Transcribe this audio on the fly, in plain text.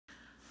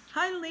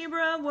Hi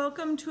Libra,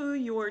 welcome to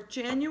your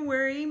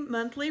January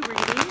monthly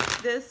reading.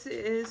 This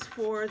is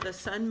for the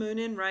Sun, Moon,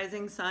 and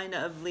Rising sign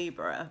of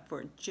Libra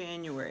for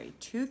January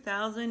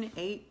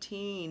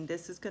 2018.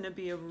 This is going to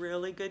be a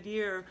really good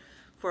year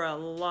for a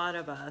lot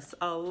of us,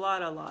 a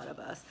lot of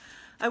us.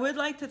 I would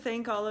like to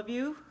thank all of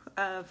you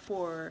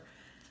for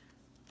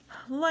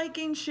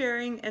liking,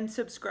 sharing, and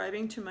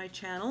subscribing to my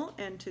channel,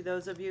 and to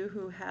those of you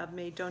who have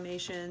made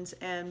donations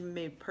and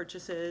made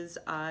purchases.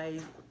 I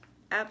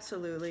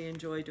absolutely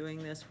enjoy doing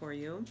this for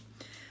you.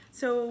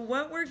 So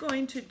what we're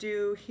going to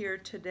do here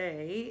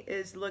today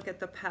is look at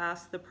the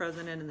past, the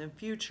present, and the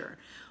future.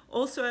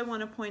 Also, I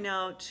want to point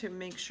out to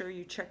make sure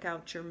you check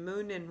out your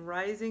moon and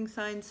rising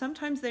signs.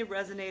 Sometimes they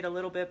resonate a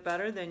little bit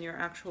better than your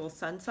actual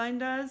sun sign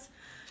does.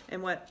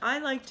 And what I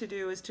like to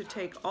do is to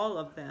take all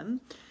of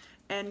them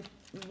and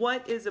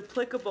what is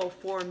applicable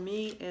for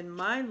me in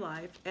my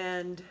life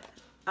and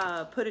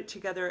put it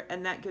together,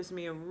 and that gives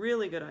me a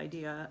really good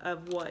idea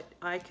of what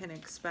I can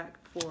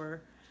expect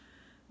for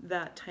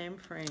that time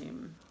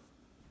frame.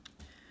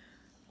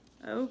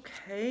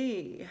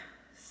 Okay,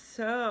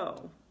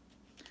 so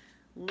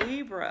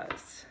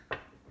Libras.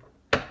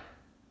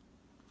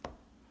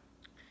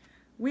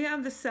 We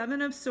have the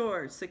Seven of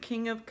Swords, the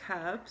King of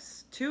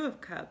Cups, Two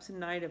of Cups, and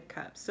Knight of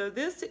Cups. So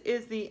this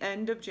is the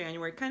end of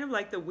January, kind of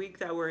like the week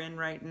that we're in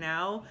right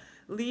now,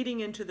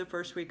 leading into the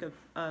first week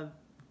of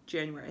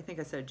January. I think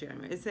I said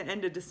January. It's the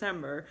end of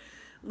December,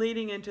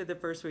 leading into the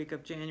first week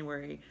of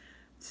January.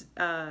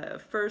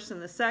 First and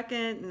the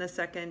second,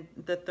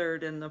 the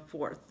third, and the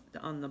fourth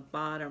on the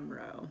bottom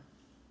row.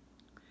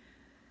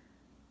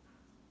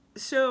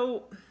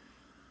 So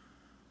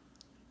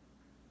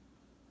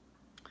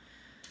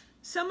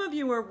some of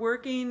you are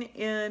working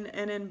in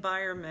an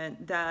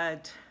environment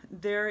that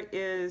there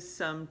is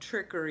some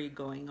trickery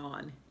going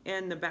on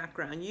in the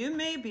background. You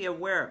may be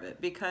aware of it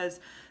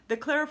because the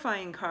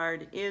clarifying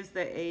card is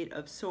the Eight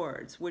of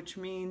Swords, which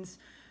means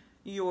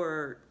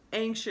you're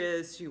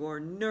anxious, you're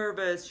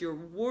nervous, you're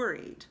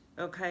worried,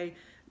 okay?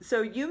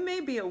 So you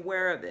may be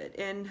aware of it,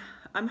 and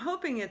I'm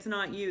hoping it's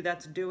not you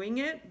that's doing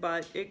it,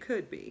 but it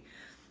could be.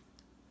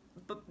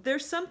 But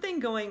there's something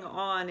going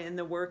on in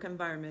the work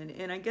environment,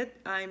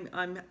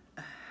 and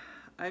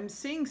I'm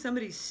seeing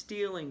somebody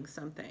stealing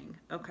something,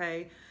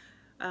 okay?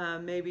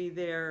 Maybe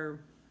they're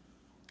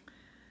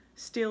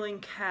stealing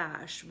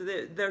cash.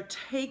 They're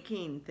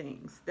taking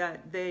things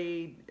that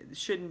they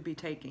shouldn't be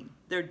taking.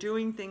 They're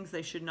doing things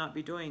they should not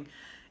be doing,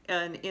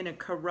 and in a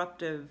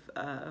corruptive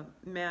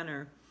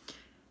manner.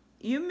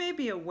 You may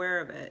be aware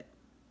of it,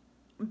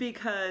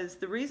 because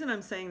the reason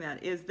I'm saying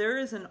that is there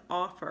is an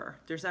offer.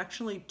 There's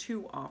actually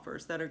two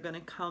offers that are going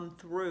to come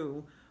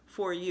through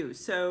for you.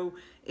 So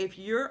if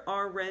you're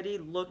already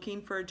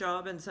looking for a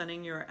job and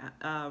sending your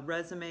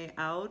resume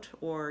out,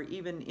 or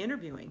even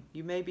interviewing,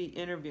 you may be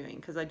interviewing,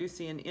 because I do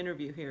see an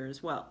interview here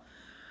as well.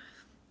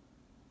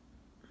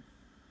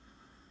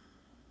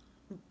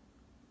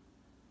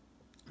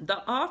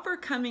 The offer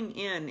coming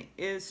in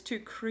is to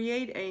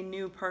create a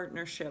new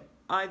partnership,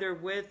 either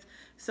with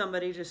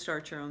somebody to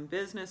start your own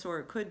business, or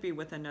it could be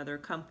with another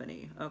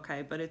company,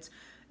 okay? But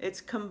it's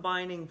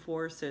combining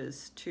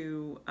forces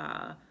to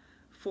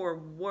for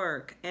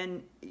work.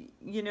 And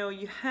you know,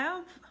 you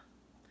have,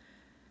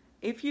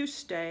 if you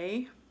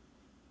stay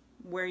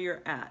where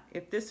you're at,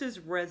 if this is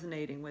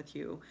resonating with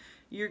you,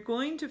 you're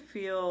going to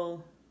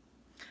feel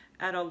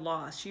at a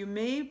loss. You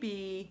may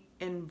be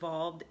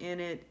involved in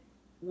it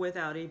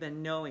without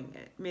even knowing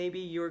it. Maybe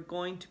you're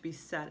going to be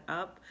set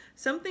up.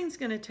 Something's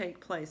going to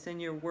take place in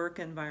your work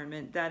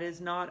environment that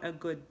is not a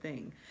good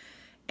thing.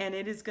 And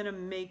it is going to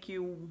make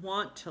you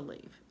want to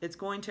leave. It's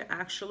going to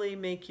actually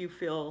make you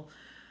feel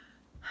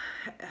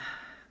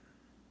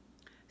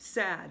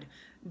sad,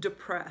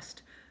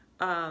 depressed.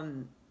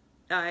 I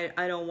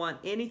don't want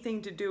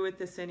anything to do with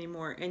this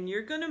anymore. And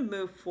you're going to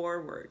move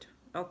forward,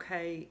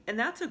 okay? And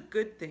that's a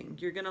good thing.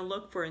 You're going to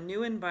look for a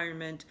new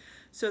environment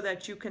so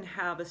that you can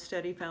have a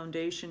steady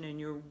foundation in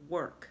your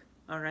work,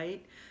 all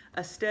right?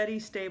 A steady,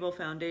 stable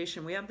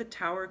foundation. We have the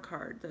Tower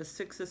card, the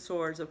Six of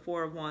Swords, the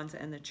Four of Wands,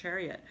 and the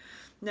Chariot.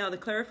 Now, the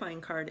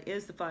clarifying card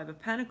is the Five of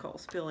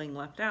Pentacles, feeling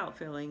left out,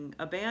 feeling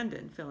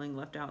abandoned, feeling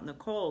left out in the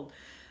cold.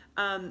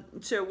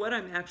 So what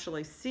I'm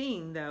actually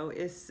seeing, though,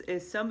 is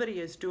somebody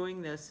is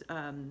doing this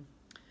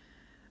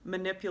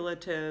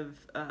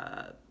manipulative,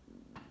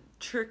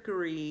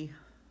 trickery,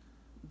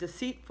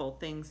 deceitful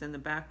things in the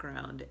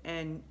background,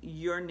 and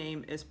your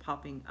name is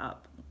popping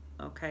up,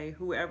 okay?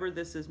 Whoever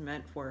this is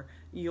meant for,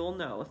 you'll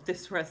know if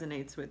this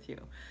resonates with you.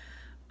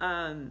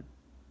 The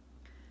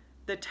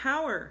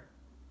Tower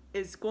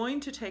is going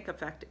to take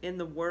effect in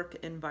the work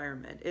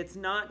environment. It's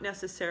not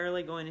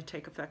necessarily going to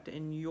take effect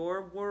in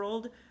your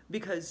world,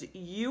 because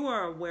you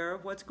are aware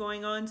of what's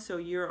going on, so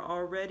you're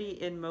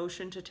already in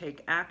motion to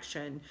take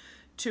action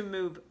to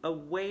move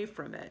away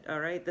from it, all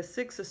right? The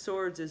Six of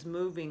Swords is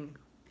moving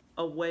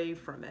away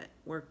from it.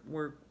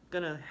 We're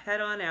gonna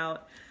head on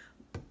out.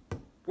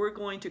 We're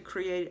going to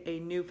create a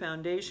new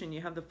foundation.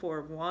 You have the Four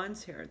of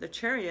Wands here. The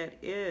Chariot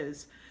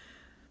is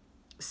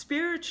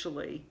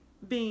spiritually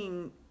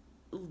being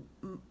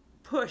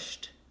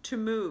pushed to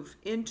move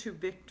into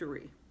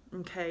victory,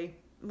 okay?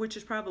 Which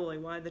is probably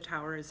why the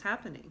Tower is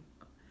happening,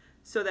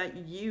 so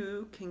that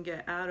you can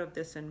get out of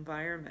this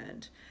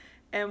environment.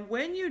 And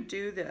when you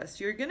do this,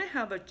 you're going to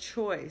have a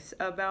choice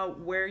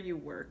about where you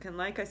work. And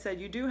like I said,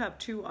 you do have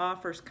 2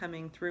 offers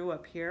coming through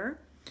up here.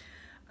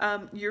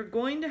 You're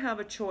going to have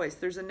a choice.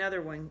 There's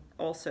another one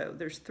also.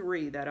 There's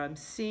 3 that I'm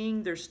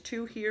seeing. There's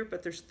 2 here,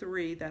 but there's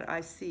 3 that I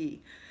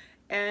see.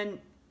 And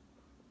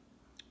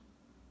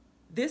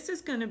this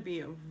is going to be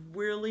a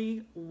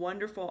really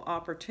wonderful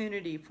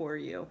opportunity for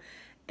you.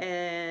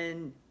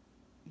 And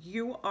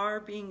you are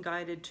being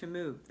guided to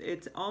move.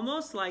 It's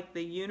almost like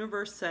the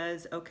universe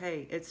says,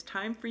 okay, it's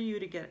time for you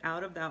to get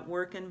out of that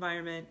work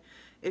environment.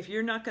 If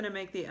you're not going to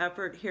make the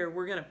effort here,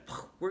 we're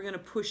going to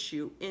push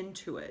you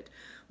into it,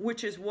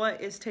 which is what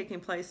is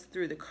taking place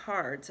through the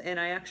cards. And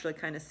I actually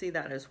kind of see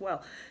that as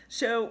well.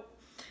 So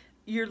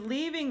you're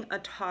leaving a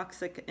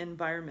toxic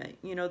environment.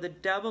 You know, the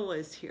devil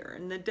is here,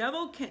 and the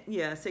devil can,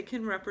 yes, it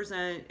can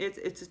represent,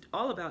 it's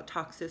all about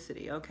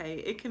toxicity, okay?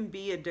 It can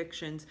be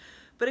addictions,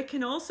 but it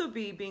can also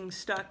be being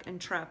stuck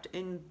and trapped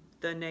in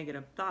the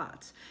negative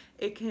thoughts.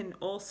 It can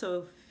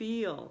also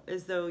feel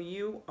as though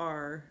you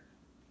are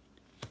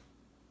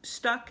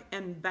stuck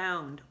and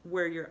bound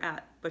where you're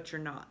at, but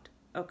you're not,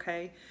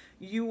 okay?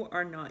 You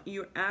are not.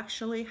 You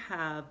actually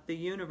have the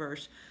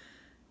universe.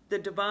 The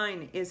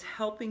divine is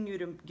helping you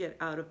to get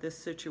out of this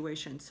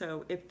situation.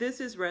 So if this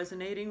is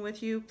resonating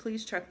with you,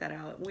 please check that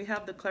out. We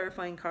have the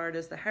clarifying card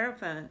as the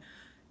Hierophant.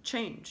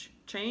 Change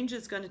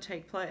is going to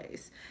take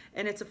place,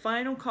 and it's a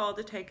final call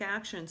to take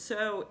action.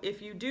 So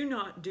if you do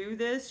not do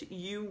this,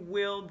 you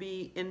will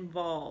be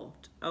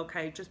involved,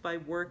 okay, just by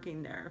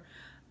working there.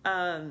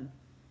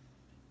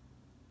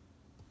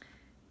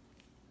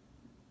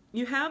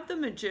 You have the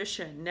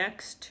Magician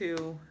next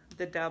to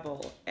the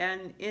Devil,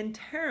 and in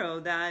tarot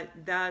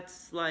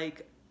that's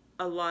like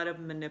a lot of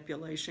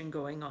manipulation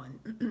going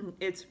on.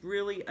 It's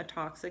really a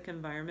toxic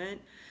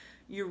environment.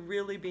 You're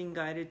really being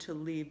guided to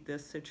leave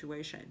this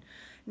situation.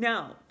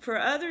 Now, for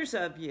others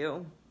of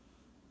you,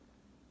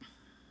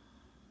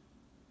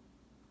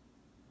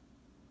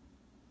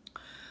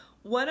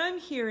 what I'm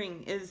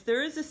hearing is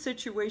there is a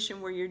situation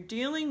where you're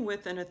dealing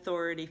with an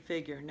authority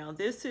figure. Now,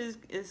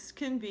 this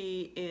can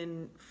be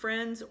in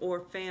friends or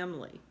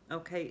family,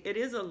 okay? It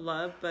is a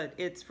love, but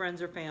it's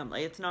friends or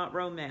family. It's not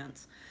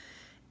romance.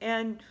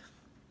 And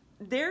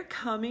they're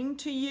coming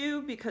to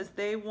you because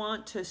they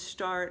want to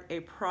start a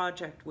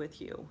project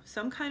with you,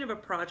 some kind of a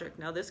project.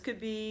 Now, this could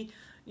be,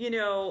 you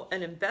know,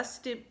 an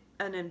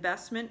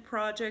investment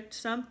project,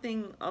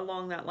 something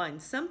along that line,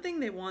 something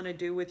they want to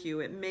do with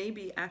you. It may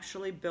be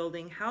actually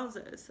building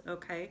houses,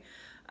 okay?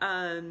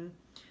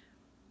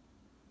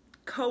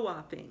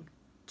 Co-oping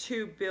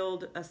to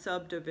build a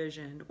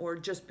subdivision or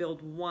just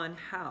build one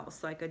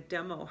house, like a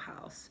demo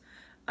house.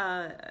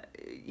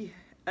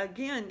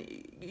 Again,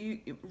 you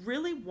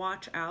really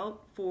watch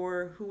out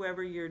for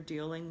whoever you're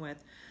dealing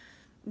with.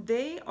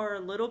 They are a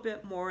little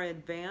bit more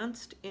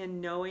advanced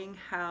in knowing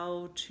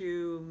how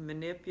to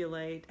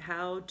manipulate,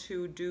 how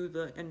to do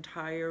the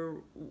entire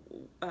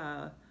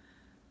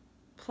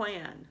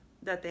plan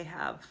that they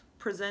have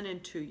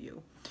presented to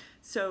you.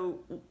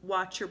 So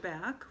watch your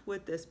back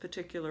with this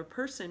particular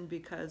person,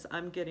 because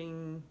I'm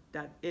getting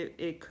that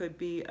it could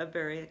be a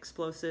very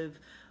explosive,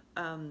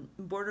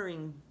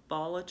 bordering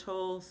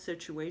volatile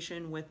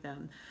situation with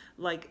them.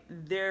 Like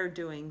they're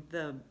doing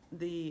the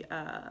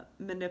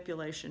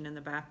manipulation in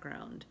the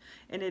background.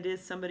 And it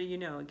is somebody you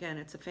know. Again,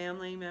 it's a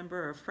family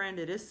member or a friend.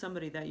 It is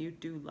somebody that you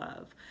do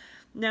love.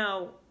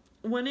 Now,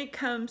 when it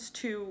comes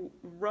to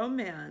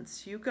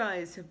romance, you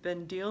guys have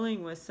been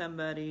dealing with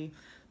somebody,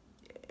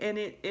 and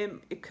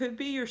it could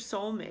be your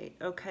soulmate,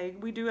 okay?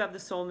 We do have the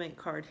soulmate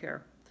card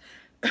here.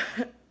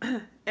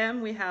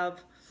 And we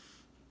have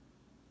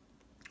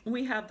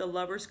the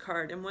Lovers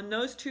card, and when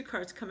those two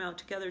cards come out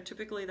together,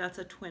 typically that's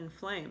a twin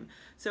flame.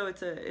 So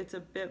it's a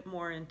bit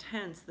more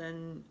intense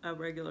than a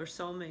regular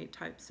soulmate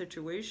type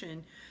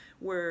situation,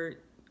 where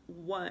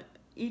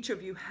each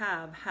of you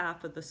have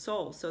half of the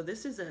soul. So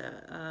this is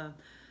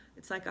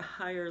it's like a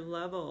higher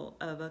level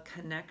of a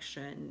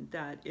connection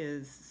that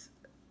is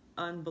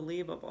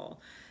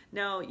unbelievable.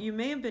 Now, you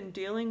may have been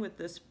dealing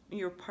with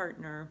your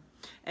partner,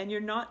 and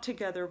you're not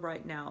together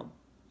right now.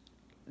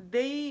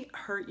 They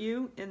hurt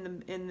you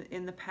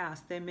in the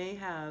past. They may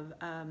have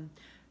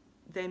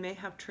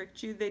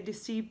tricked you. They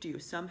deceived you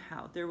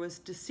somehow. There was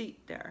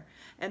deceit there,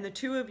 and the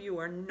two of you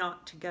are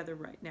not together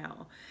right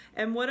now.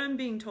 And what I'm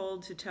being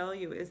told to tell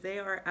you is they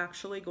are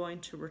actually going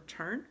to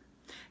return,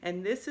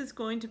 and this is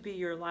going to be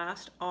your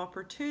last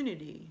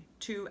opportunity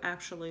to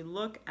actually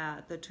look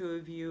at the two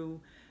of you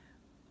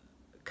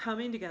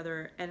coming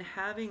together and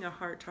having a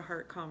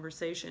heart-to-heart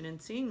conversation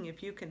and seeing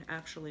if you can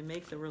actually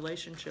make the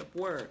relationship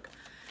work.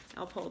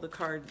 I'll pull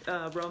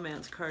the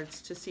romance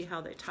cards to see how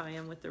they tie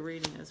in with the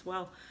reading as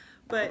well.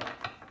 But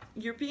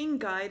you're being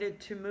guided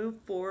to move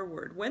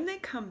forward. When they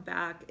come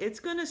back, it's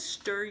going to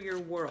stir your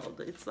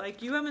world. It's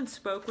like you haven't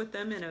spoke with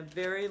them in a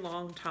very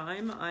long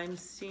time. I'm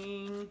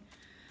seeing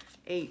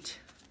 8.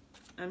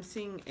 I'm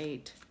seeing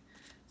 8.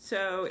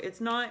 So it's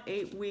not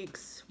 8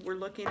 weeks. We're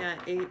looking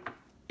at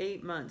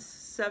eight months,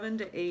 7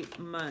 to 8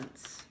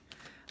 months.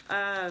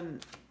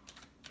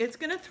 It's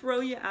going to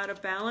throw you out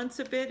of balance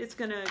a bit. It's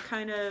going to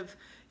kind of,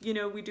 you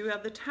know, we do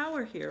have the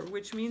Tower here,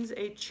 which means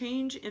a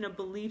change in a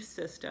belief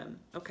system,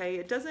 okay?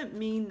 It doesn't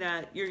mean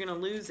that you're going to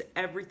lose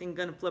everything,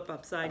 going to flip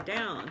upside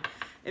down.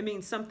 It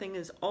means something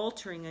is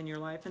altering in your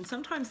life, and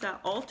sometimes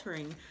that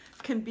altering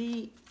can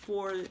be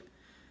for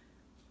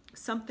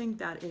something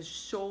that is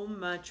so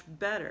much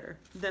better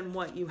than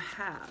what you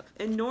have.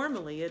 And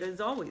normally it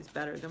is always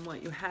better than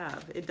what you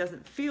have. It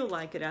doesn't feel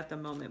like it at the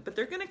moment, but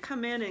they're going to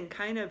come in and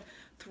kind of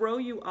throw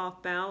you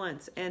off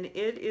balance, and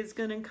it is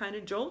going to kind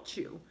of jolt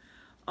you.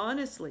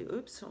 Honestly,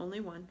 oops, only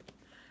one.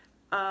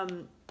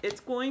 It's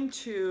going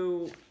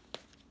to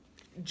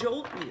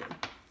jolt you,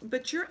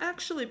 but you're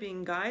actually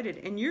being guided,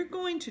 and you're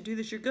going to do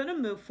this. You're going to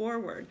move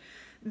forward.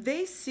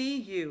 They see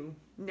you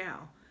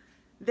now.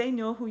 They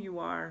know who you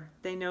are.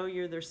 They know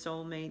you're their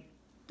soulmate,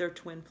 their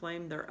twin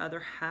flame, their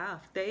other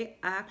half. They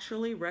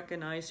actually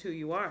recognize who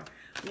you are,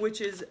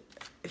 which is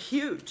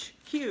huge,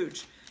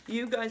 huge.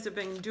 You guys have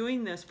been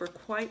doing this for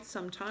quite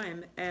some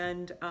time,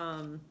 and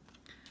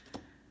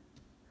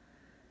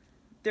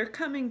they're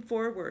coming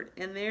forward,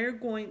 and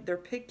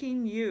they're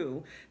picking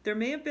you. There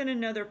may have been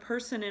another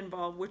person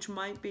involved, which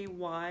might be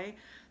why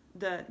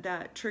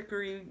that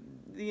trickery,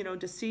 you know,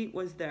 deceit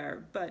was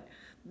there, but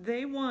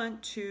they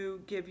want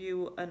to give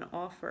you an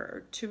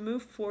offer to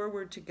move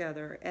forward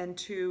together and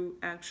to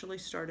actually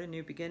start a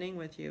new beginning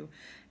with you.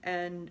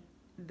 And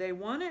they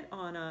want it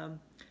on a,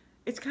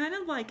 it's kind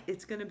of like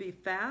it's going to be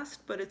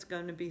fast, but it's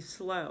going to be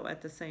slow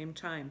at the same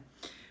time.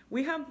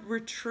 We have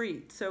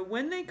retreat. So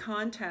when they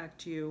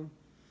contact you,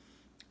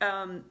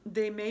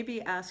 they may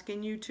be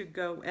asking you to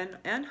go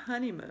and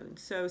honeymoon.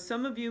 So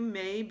some of you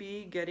may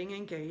be getting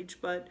engaged,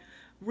 but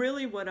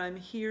really what I'm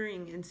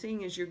hearing and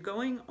seeing is you're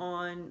going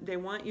on, they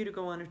want you to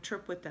go on a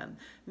trip with them.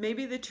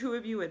 Maybe the two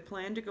of you had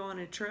planned to go on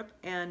a trip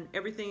and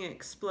everything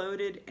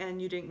exploded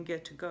and you didn't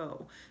get to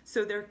go.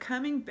 So they're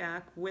coming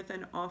back with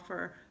an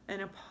offer, an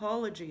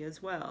apology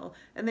as well,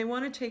 and they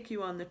want to take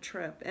you on the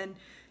trip. And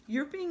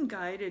you're being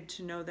guided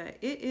to know that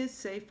it is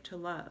safe to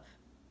love,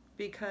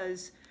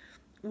 because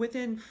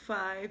within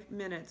 5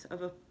 minutes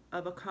of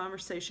a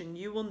conversation,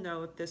 you will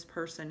know if this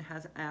person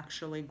has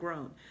actually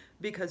grown.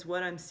 Because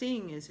what I'm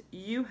seeing is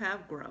you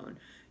have grown.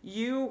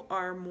 You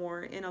are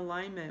more in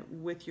alignment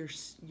with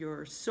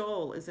your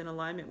soul is in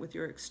alignment with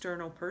your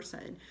external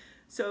person.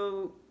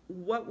 So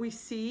what we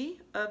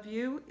see of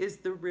you is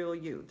the real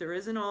you. There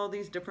isn't all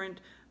these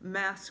different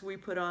masks we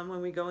put on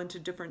when we go into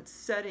different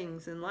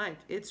settings in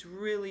life. It's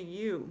really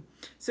you.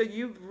 So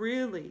you've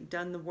really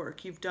done the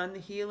work. You've done the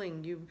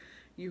healing.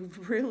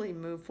 You've really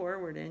moved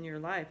forward in your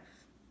life.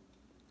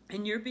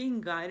 And you're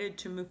being guided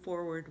to move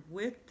forward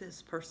with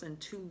this person,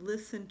 to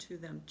listen to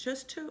them,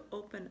 just to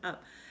open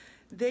up.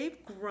 They've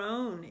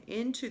grown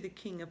into the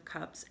King of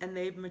Cups, and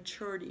they've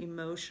matured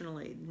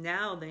emotionally.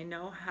 Now they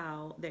know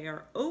how, they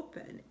are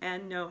open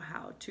and know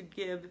how to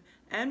give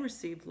and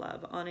receive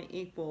love on an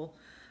equal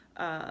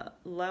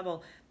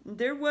level.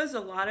 There was a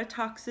lot of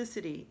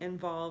toxicity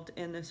involved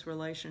in this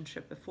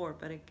relationship before,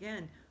 but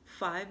again,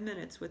 5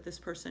 minutes with this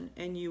person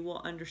and you will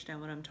understand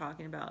what I'm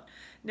talking about.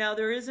 Now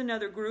there is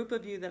another group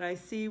of you that I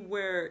see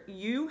where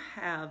you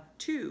have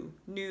 2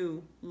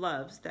 new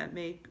loves that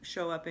may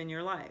show up in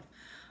your life.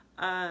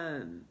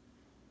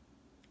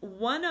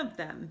 One of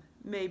them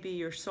may be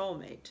your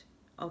soulmate,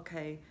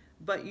 okay,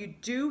 but you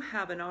do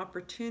have an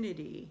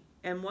opportunity,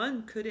 and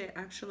one could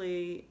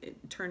actually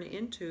turn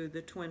into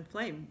the twin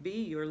flame, be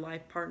your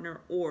life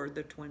partner or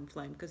the twin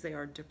flame, because they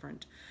are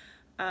different.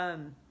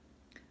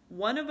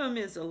 One of them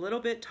is a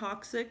little bit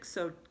toxic,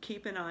 so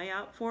keep an eye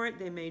out for it.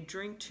 They may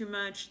drink too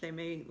much. They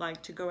may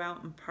like to go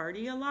out and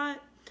party a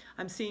lot.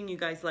 I'm seeing you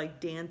guys like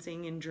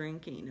dancing and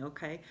drinking,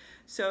 okay?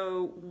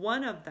 So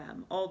one of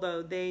them,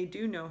 although they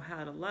do know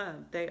how to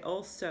love, they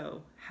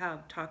also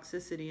have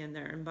toxicity in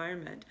their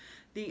environment.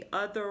 The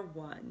other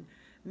one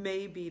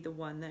may be the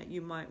one that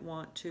you might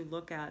want to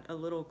look at a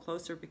little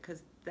closer,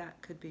 because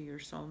that could be your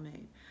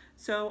soulmate.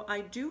 So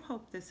I do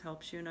hope this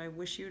helps you, and I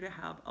wish you to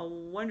have a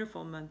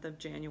wonderful month of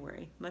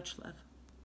January. Much love.